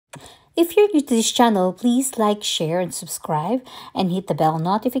If you're new to this channel, please like, share, and subscribe, and hit the bell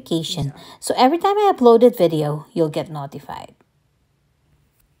notification so every time I upload a video, you'll get notified.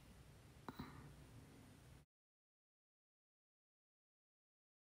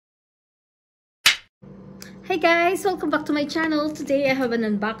 Hey guys, welcome back to my channel. Today I have an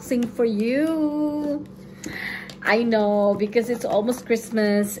unboxing for you. I know because it's almost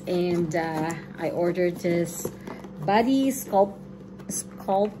Christmas and I ordered this Body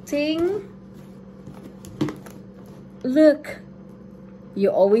Sculpting. Look, you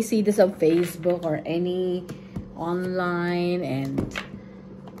always see this on Facebook or any online, and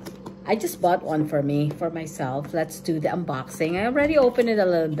I just bought one for myself. Let's do the unboxing. I already opened it a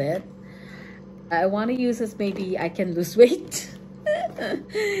little bit. I want to use this, maybe I can lose weight.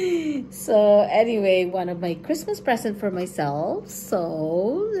 So anyway, one of my Christmas present for myself.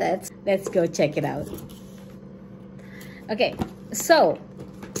 So let's go check it out. Okay, so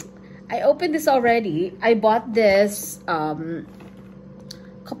I opened this already. I bought this couple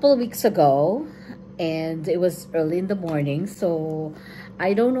of weeks ago, and it was early in the morning, so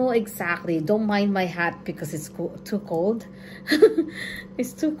I don't know exactly. Don't mind my hat because it's too cold.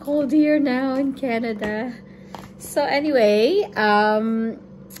 It's too cold here now in Canada. So anyway,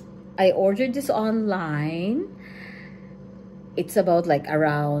 I ordered this online. It's about like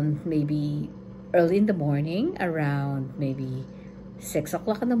around maybe early in the morning, around maybe 6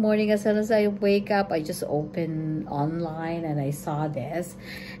 o'clock in the morning. As soon as I wake up, I just open online and I saw this.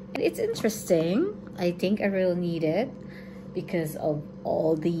 And it's interesting. I think I really need it because of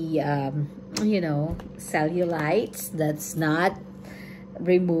all the, you know, cellulites that's not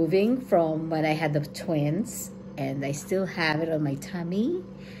removing from when I had the twins. And I still have it on my tummy.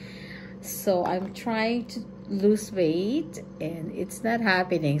 So I'm trying to lose weight and it's not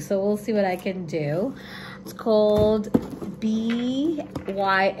happening. So we'll see what I can do. It's called BYMCF,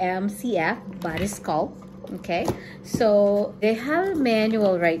 Body Sculpt. Okay, so they have a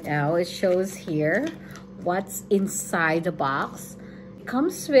manual right now. It shows here what's inside the box. It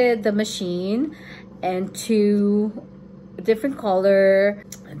comes with the machine and two different color.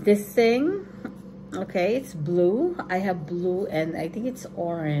 This thing, okay, it's blue. I have blue and I think it's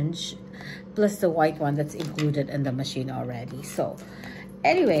orange, plus the white one that's included in the machine already. So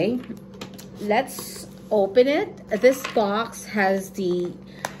anyway, let's open it. This box has the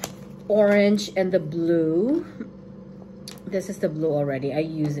orange and the blue. This is the blue already. I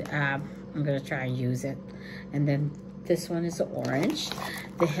use it. I'm gonna try and use it. And then this one is the orange.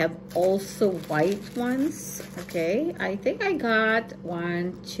 They have also white ones. Okay, I think I got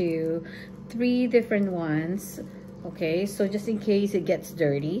 1, 2, 3 different ones. Okay, so just in case it gets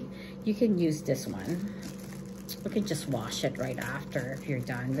dirty, you can use this one. You can just wash it right after if you're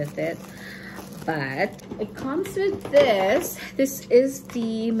done with it. But it comes with this. This is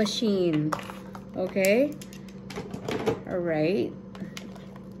the machine. Okay, all right,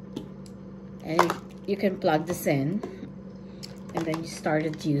 and you can plug this in and then you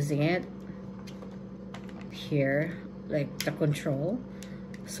started using it here, like the control.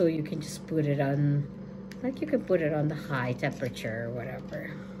 So you can just put it on, like you can put it on the high temperature or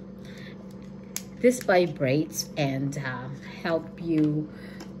whatever. This vibrates and help you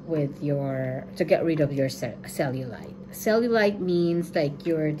with your, to get rid of your cellulite. Cellulite means like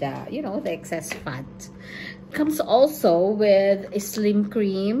your, the, you know, the excess fat. Comes also with a slim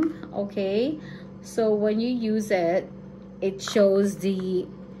cream. Okay, so when you use it, it shows the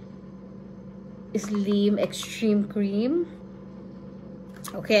Slim Extreme Cream.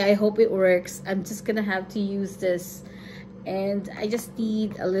 Okay, I hope it works. I'm just gonna have to use this, and I just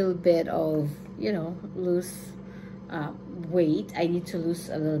need a little bit of, you know, loose weight. I need to lose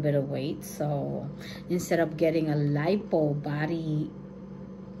a little bit of weight. So instead of getting a lipo body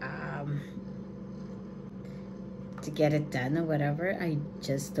to get it done or whatever, I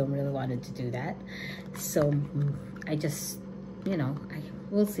just don't really want to do that. So I just, you know,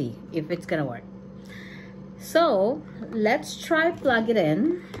 we'll see if it's gonna work. So let's try plug it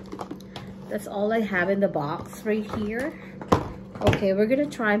in. That's all I have in the box right here. Okay, we're gonna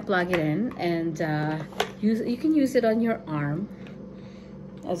try and plug it in, and you can use it on your arm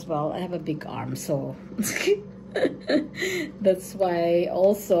as well. I have a big arm, so that's why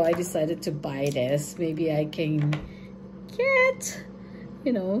also I decided to buy this. Maybe I can get,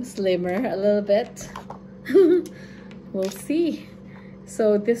 you know, slimmer a little bit. We'll see.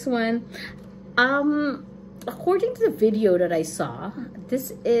 So this one, according to the video that I saw,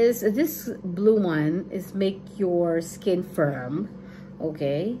 this blue one is make your skin firm.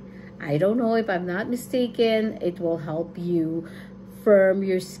 Okay, I don't know, if I'm not mistaken, it will help you firm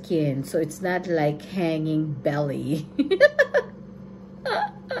your skin so it's not like hanging belly.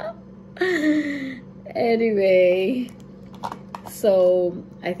 Anyway, so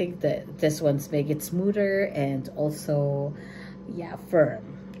I think that this one's make it smoother and also, yeah, firm.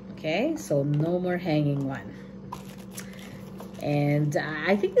 Okay, so no more hanging one. And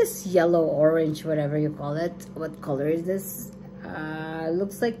I think this yellow, orange, whatever you call it, what color is this?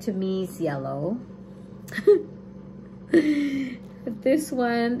 Looks like to me it's yellow. This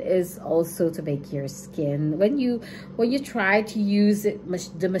one is also to make your skin, when you try to use it,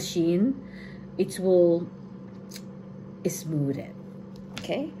 the machine, it will smooth it.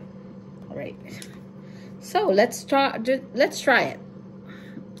 Okay, all right, so let's try it.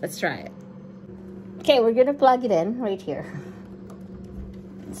 Okay, we're gonna plug it in right here.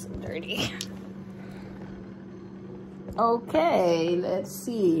 It's so dirty. Okay, let's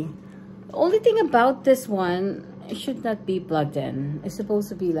see. The only thing about this one, it should not be plugged in. It's supposed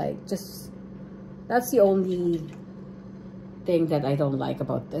to be like just, that's the only thing that I don't like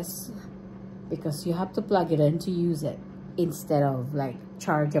about this, because you have to plug it in to use it instead of like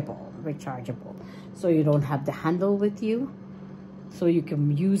rechargeable. So you don't have the handle with you, so you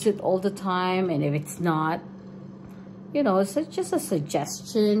can use it all the time. And if it's not, you know, it's just a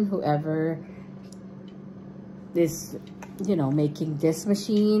suggestion, whoever is, you know, making this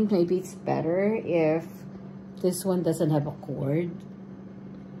machine, maybe it's better if this one doesn't have a cord.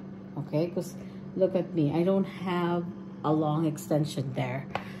 Okay, because look at me, I don't have a long extension there,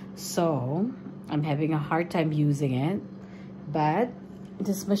 so I'm having a hard time using it. But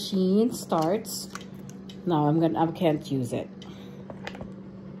this machine starts now. I can't use it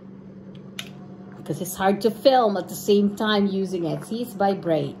because it's hard to film at the same time using it. See, it's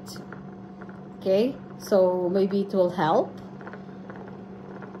vibrate. Okay, so maybe it will help.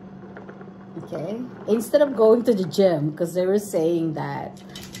 Okay, instead of going to the gym, because they were saying that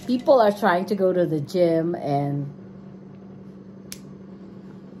people are trying to go to the gym and,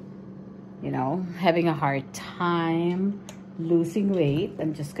 you know, having a hard time losing weight.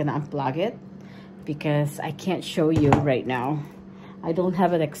 I'm just gonna unplug it because I can't show you right now. I don't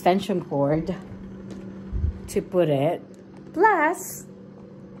have an extension cord to put it. Plus,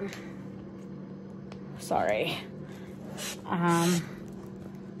 sorry, I'm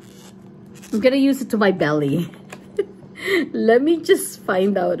gonna use it to my belly. Let me just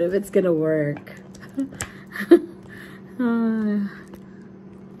find out if it's gonna work. My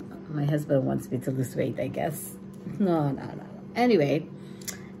husband wants me to lose weight, I guess. No. Anyway,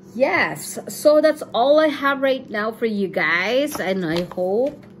 yes, so that's all I have right now for you guys, and I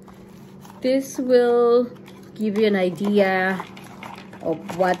hope this will give you an idea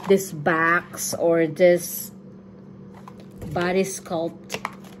of what this box or this body sculpt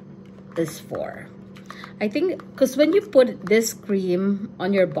is for. I think because when you put this cream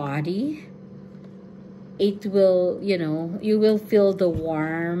on your body, it will, you know, you will feel the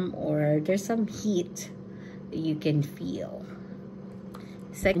warm, or there's some heat you can feel.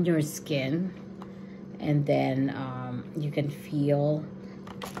 It's like in your skin, and then you can feel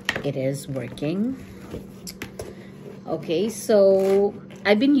it is working. Okay, so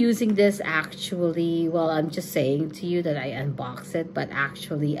I've been using this actually, well, I'm just saying to you that I unboxed it, but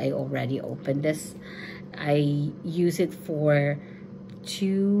actually I already opened this. I use it for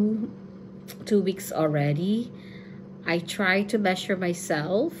two weeks already. I try to measure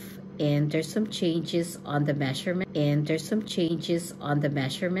myself, and there's some changes on the measurement,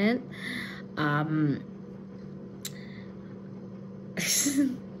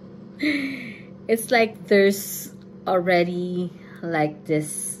 it's like there's already like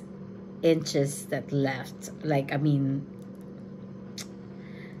this inches that left. Like, I mean,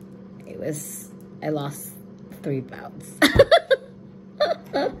 I lost 3 pounds.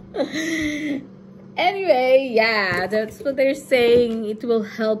 Anyway, yeah, that's what they're saying. It will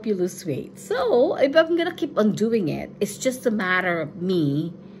help you lose weight. So if I'm gonna keep on doing it, it's just a matter of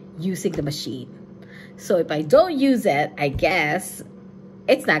me using the machine. So if I don't use it, I guess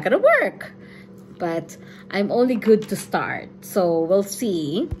it's not gonna work. But I'm only good to start. So we'll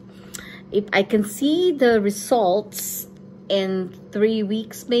see. If I can see the results in 3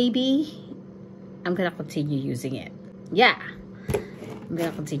 weeks, maybe, I'm gonna continue using it. Yeah, I'm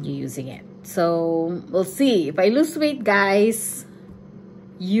gonna continue using it. So we'll see. If I lose weight, guys,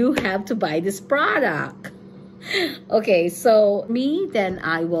 you have to buy this product. Okay, so me, then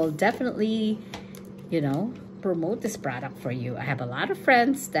I will definitely, you know, promote this product for you. I have a lot of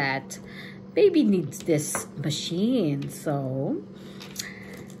friends that maybe needs this machine. So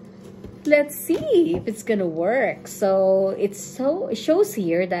let's see if it's gonna work. So it shows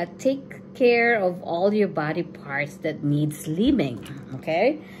here that take care of all your body parts that need slimming.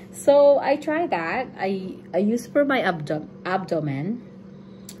 Okay, so I try that. I use for my abdomen,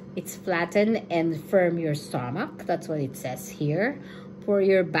 It's flatten and firm your stomach. That's what it says here. For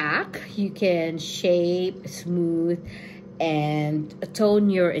your back, you can shape, smooth, and tone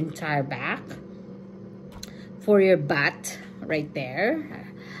your entire back. For your butt, right there,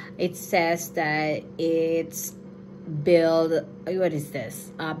 it says that it's builds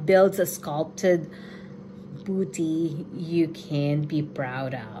a sculpted booty you can be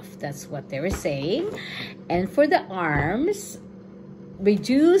proud of. That's what they were saying. And for the arms,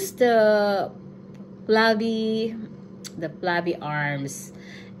 reduce the flabby arms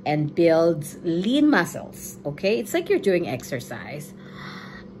and builds lean muscles. Okay, it's like you're doing exercise,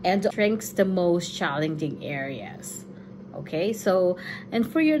 and shrinks the most challenging areas. Okay, so, and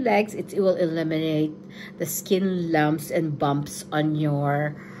for your legs, it will eliminate the skin lumps and bumps on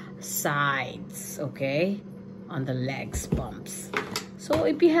your sides. Okay, on the legs bumps. So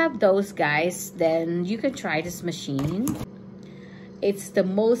if you have those, guys, then you can try this machine. It's the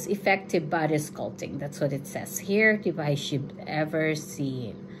most effective body sculpting. That's what it says here. Device you've ever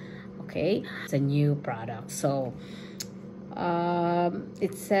seen. Okay, it's a new product. So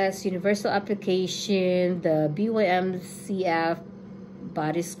it says universal application. The BYMCF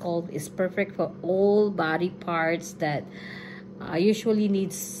body sculpt is perfect for all body parts that usually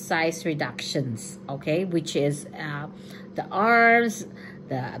need size reductions. Okay, which is the arms,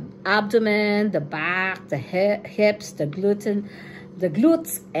 the abdomen, the back, the hips, the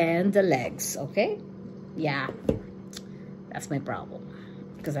glutes, and the legs. Okay, yeah, that's my problem,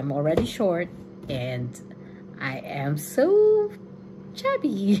 because I'm already short and I am so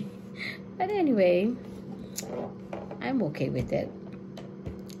chubby. But anyway, I'm okay with it.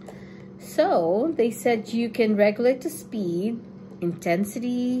 So they said you can regulate the speed,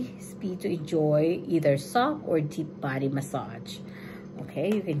 intensity, speed to enjoy either soft or deep body massage.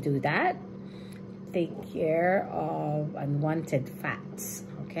 Okay, you can do that. Take care of unwanted fats.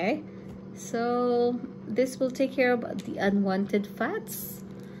 Okay, so this will take care of the unwanted fats.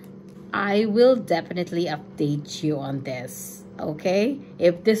 I will definitely update you on this. Okay,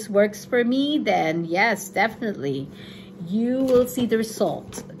 if this works for me, then yes, definitely you will see the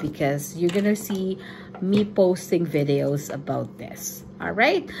result, because you're gonna see me posting videos about this. All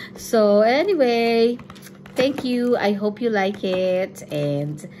right, so anyway, thank you. I hope you like it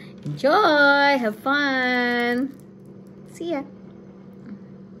and enjoy, have fun. See ya.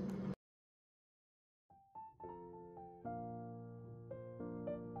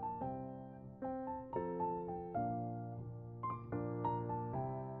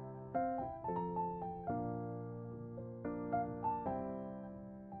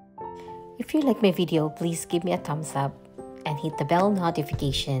 If you like my video, please give me a thumbs up and hit the bell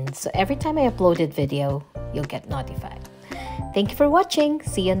notification so every time I upload a video, you'll get notified. Thank you for watching.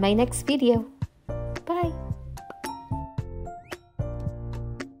 See you in my next video.